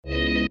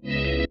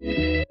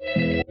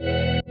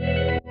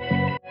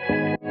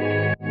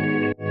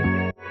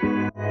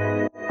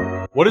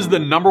What is the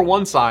number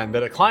one sign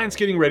that a client's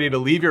getting ready to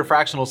leave your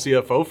fractional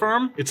CFO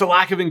firm? It's a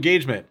lack of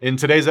engagement. In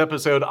today's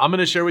episode, I'm going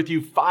to share with you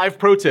 5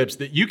 pro tips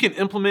that you can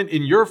implement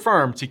in your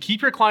firm to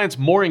keep your clients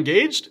more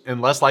engaged and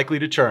less likely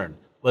to churn.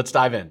 Let's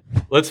dive in.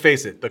 Let's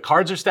face it, the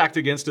cards are stacked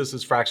against us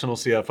as fractional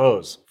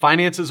CFOs.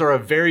 Finances are a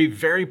very,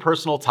 very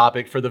personal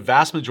topic for the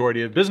vast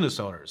majority of business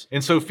owners.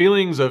 And so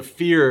feelings of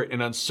fear and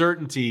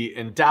uncertainty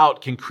and doubt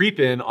can creep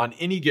in on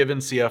any given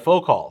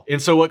CFO call. And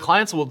so what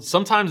clients will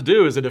sometimes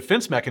do as a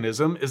defense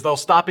mechanism is they'll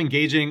stop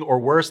engaging, or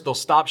worse, they'll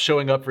stop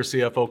showing up for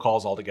CFO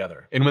calls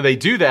altogether. And when they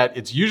do that,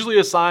 it's usually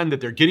a sign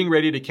that they're getting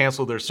ready to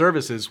cancel their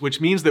services,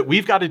 which means that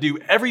we've got to do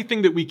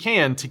everything that we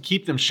can to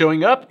keep them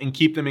showing up and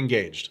keep them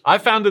engaged.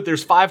 I've found that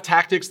there's 5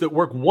 tactics that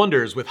work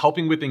wonders with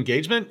helping with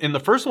engagement, and the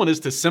first one is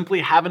to simply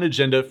have an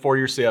agenda for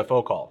your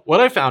CFO call. What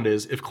I found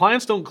is if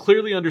clients don't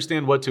clearly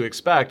understand what to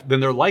expect, then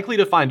they're likely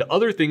to find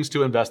other things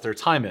to invest their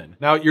time in.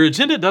 Now, your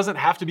agenda doesn't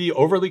have to be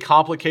overly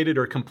complicated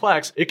or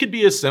complex. It could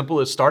be as simple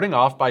as starting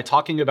off by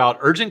talking about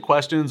urgent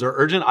questions or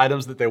urgent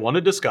items that they want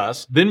to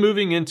discuss, then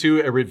moving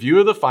into a review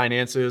of the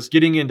finances,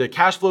 getting into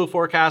cash flow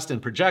forecast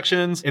and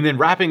projections, and then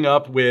wrapping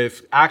up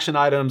with action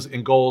items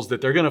and goals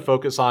that they're going to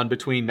focus on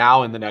between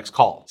now and the next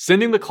call.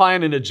 Sending the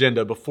client an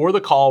agenda before the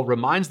call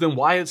reminds them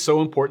why it's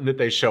so important that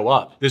they show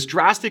up. This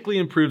drastically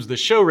improves the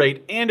show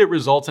rate, and it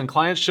results in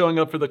clients showing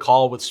up for the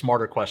call with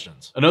smarter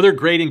questions. Another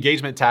great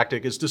engagement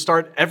tactic is to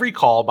start every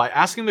call by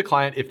asking the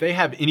client if they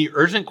have any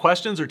urgent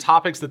questions or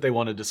topics that they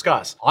want to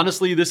discuss.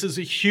 Honestly, this is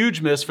a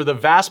huge miss for the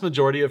vast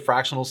majority of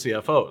fractional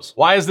CFOs.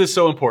 Why is this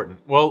so important?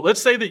 Well,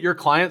 let's say that your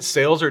client's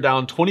sales are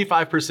down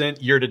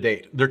 25% year to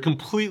date. They're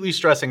completely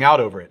stressing out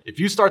over it. If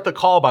you start the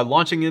call by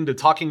launching into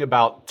talking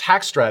about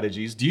tax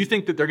strategies, do you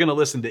think that they're going to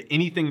listen to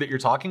anything that you're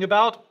talking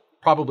about?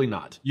 Probably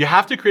not. You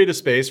have to create a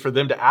space for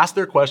them to ask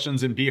their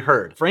questions and be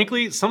heard.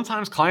 Frankly,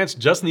 sometimes clients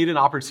just need an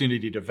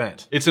opportunity to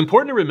vent. It's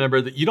important to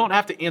remember that you don't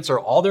have to answer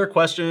all their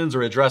questions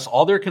or address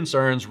all their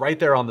concerns right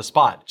there on the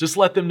spot. Just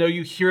let them know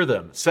you hear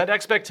them. Set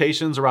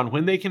expectations around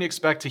when they can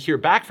expect to hear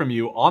back from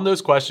you on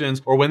those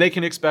questions, or when they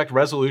can expect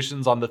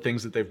resolutions on the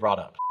things that they've brought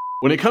up.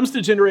 When it comes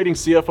to generating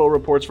CFO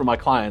reports for my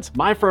clients,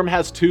 my firm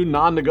has 2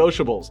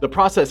 non-negotiables. The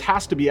process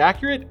has to be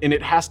accurate and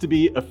it has to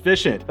be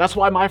efficient. That's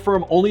why my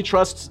firm only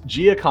trusts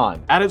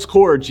Geocon. At its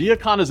core,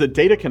 Geocon is a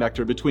data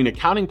connector between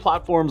accounting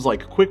platforms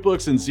like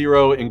QuickBooks and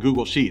Xero and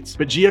Google Sheets.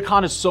 But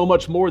Geocon is so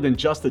much more than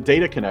just a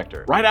data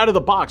connector. Right out of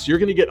the box, you're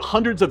going to get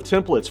hundreds of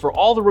templates for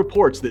all the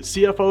reports that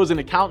CFOs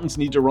and accountants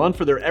need to run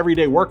for their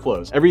everyday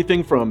workflows.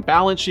 Everything from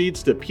balance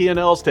sheets to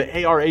P&Ls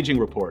to AR aging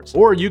reports.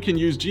 Or you can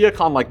use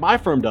Geocon like my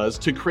firm does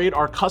to create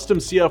our custom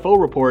CFO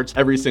reports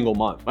every single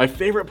month. My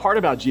favorite part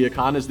about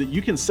Geocon is that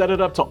you can set it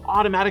up to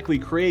automatically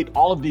create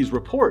all of these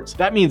reports.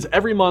 That means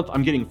every month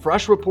I'm getting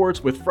fresh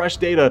reports with fresh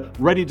data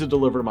ready to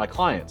deliver to my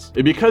clients.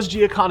 And because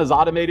Geocon is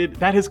automated,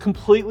 that has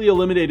completely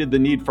eliminated the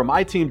need for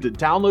my team to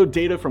download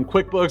data from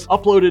QuickBooks,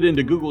 upload it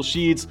into Google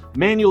Sheets,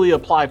 manually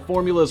apply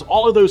formulas,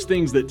 all of those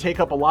things that take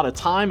up a lot of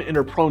time and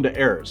are prone to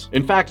errors.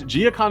 In fact,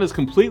 Geocon has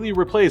completely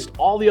replaced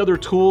all the other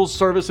tools,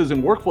 services,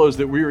 and workflows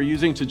that we were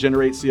using to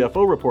generate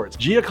CFO reports.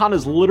 Geocon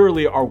is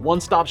literally our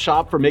one-stop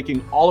shop for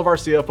making all of our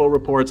CFO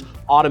reports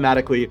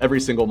automatically every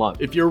single month.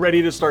 If you're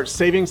ready to start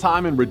saving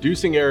time and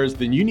reducing errors,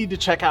 then you need to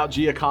check out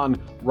Geocon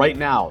right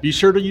now. Be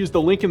sure to use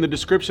the link in the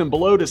description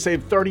below to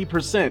save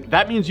 30%.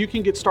 That means you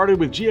can get started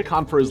with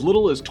Geocon for as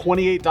little as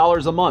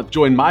 $28 a month.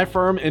 Join my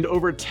firm and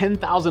over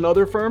 10,000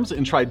 other firms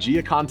and try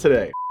Geocon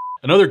today.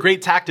 Another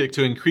great tactic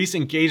to increase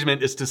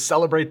engagement is to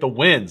celebrate the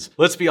wins.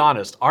 Let's be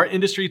honest, our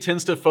industry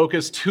tends to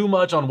focus too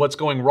much on what's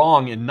going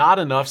wrong and not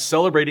enough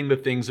celebrating the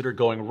things that are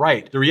going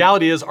right. The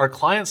reality is our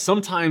clients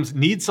sometimes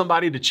need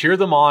somebody to cheer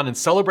them on and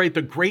celebrate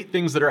the great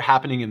things that are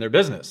happening in their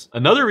business.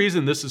 Another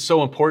reason this is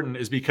so important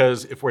is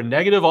because if we're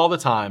negative all the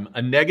time,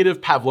 a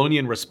negative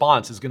Pavlovian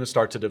response is going to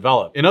start to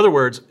develop. In other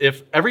words,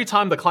 if every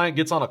time the client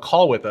gets on a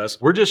call with us,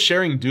 we're just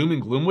sharing doom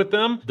and gloom with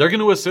them, they're going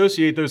to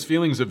associate those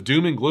feelings of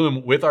doom and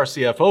gloom with our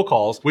CFO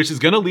calls, which is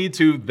going to lead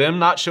to them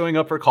not showing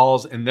up for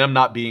calls and them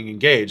not being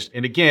engaged.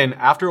 And again,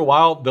 after a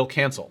while, they'll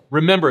cancel.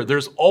 Remember,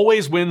 there's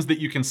always wins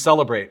that you can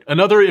celebrate.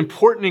 Another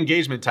important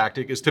engagement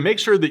tactic is to make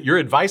sure that your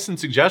advice and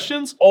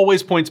suggestions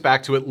always points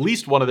back to at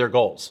least one of their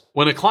goals.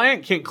 When a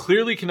client can't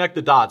clearly connect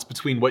the dots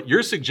between what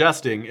you're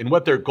suggesting and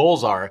what their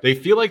goals are, they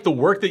feel like the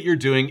work that you're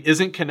doing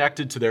isn't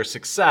connected to their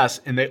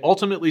success, and they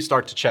ultimately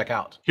start to check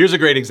out. Here's a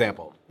great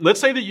example. Let's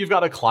say that you've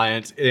got a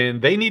client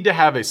and they need to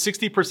have a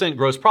 60%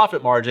 gross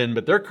profit margin,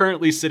 but they're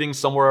currently sitting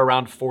somewhere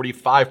around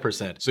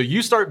 45%. So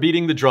you start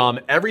beating the drum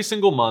every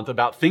single month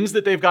about things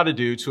that they've got to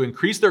do to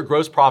increase their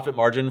gross profit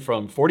margin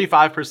from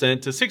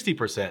 45% to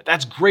 60%.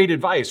 That's great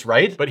advice,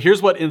 right? But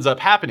here's what ends up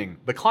happening.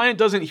 The client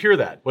doesn't hear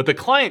that. What the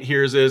client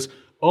hears is,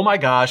 oh my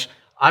gosh,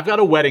 I've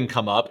got a wedding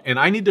come up and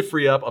I need to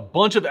free up a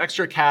bunch of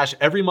extra cash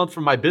every month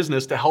from my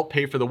business to help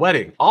pay for the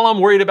wedding. All I'm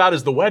worried about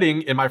is the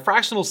wedding, and my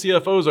fractional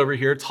CFO's over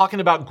here talking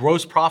about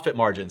gross profit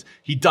margins.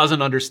 He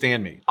doesn't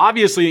understand me.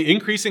 Obviously,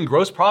 increasing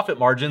gross profit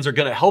margins are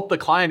gonna help the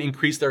client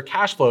increase their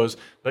cash flows,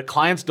 but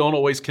clients don't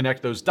always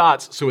connect those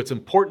dots, so it's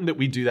important that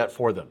we do that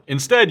for them.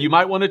 Instead, you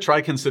might wanna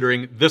try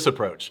considering this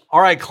approach.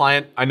 All right,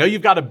 client, I know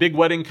you've got a big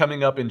wedding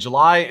coming up in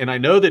July, and I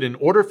know that in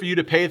order for you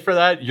to pay for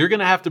that, you're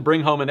gonna have to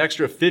bring home an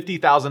extra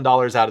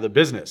 $50,000 out of the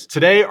business.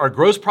 Today, our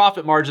gross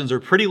profit margins are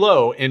pretty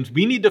low, and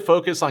we need to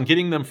focus on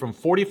getting them from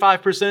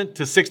 45%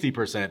 to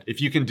 60%.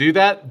 If you can do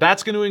that,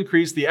 that's gonna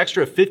increase the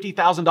extra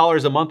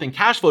 $50,000 a month in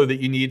cash flow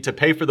that you need to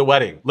pay for the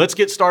wedding. Let's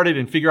get started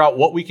and figure out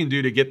what we can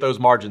do to get those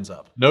margins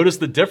up. Notice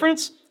the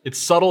difference? It's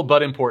subtle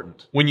but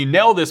important. When you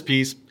nail this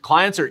piece,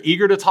 clients are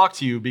eager to talk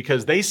to you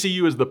because they see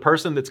you as the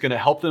person that's gonna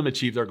help them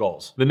achieve their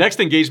goals. The next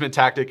engagement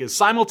tactic is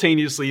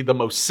simultaneously the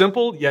most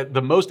simple yet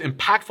the most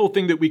impactful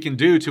thing that we can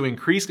do to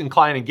increase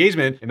client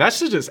engagement, and that's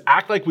to just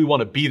act like we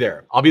wanna be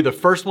there. I'll be the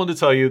first one to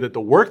tell you that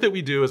the work that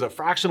we do as a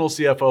fractional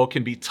CFO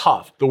can be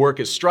tough. The work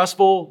is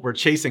stressful, we're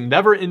chasing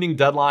never-ending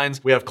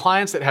deadlines, we have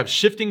clients that have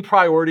shifting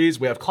priorities,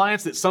 we have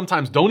clients that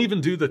sometimes don't even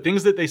do the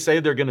things that they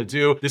say they're gonna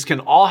do. This can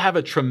all have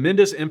a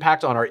tremendous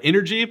impact on our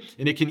energy,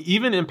 and it can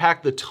even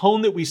impact the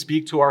tone that we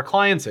speak to our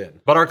clients in.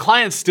 But our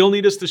clients still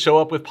need us to show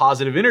up with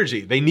positive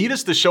energy. They need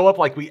us to show up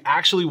like we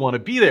actually want to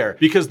be there,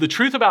 because the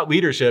truth about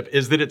leadership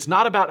is that it's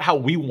not about how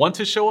we want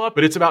to show up,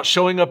 but it's about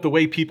showing up the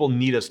way people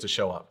need us to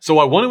show up. So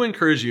I want to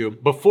encourage you,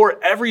 before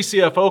every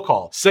CFO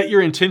call, set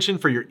your intention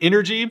for your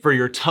energy, for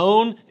your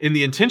tone, and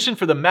the intention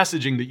for the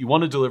messaging that you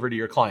want to deliver to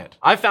your client.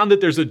 I found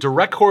that there's a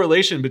direct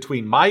correlation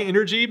between my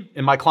energy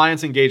and my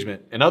client's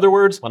engagement. In other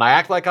words, when I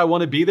act like I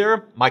want to be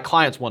there, my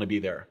clients want to be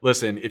there.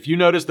 Listen, if you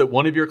notice that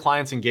one of your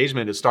clients'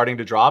 engagement is starting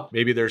to drop,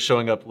 maybe they're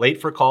showing up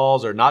late for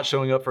calls or not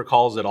showing up for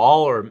calls at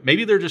all, or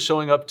maybe they're just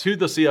showing up to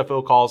the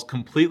CFO calls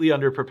completely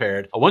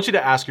underprepared, I want you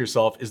to ask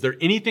yourself, is there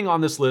anything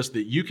on this list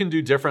that you can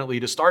do differently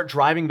to start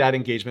driving that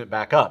engagement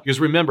back up? Because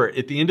remember,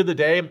 at the end of the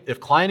day, if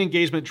client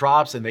engagement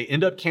drops and they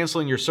end up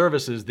canceling your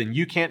services, then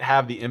you can't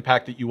have the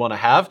impact that you want to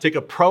have. Take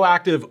a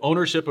proactive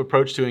ownership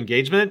approach to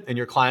engagement and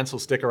your clients will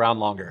stick around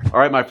longer. All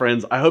right, my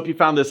friends, I hope you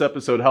found this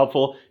episode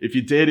helpful. If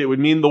you did, it would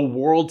mean the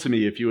world to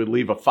me if you would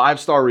leave a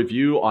 5-star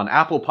review on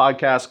Apple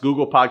Podcasts,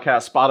 Google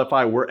Podcasts,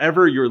 Spotify,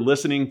 wherever you're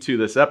listening to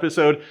this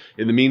episode.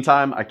 In the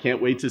meantime, I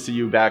can't wait to see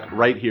you back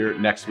right here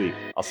next week.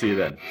 I'll see you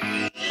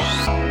then.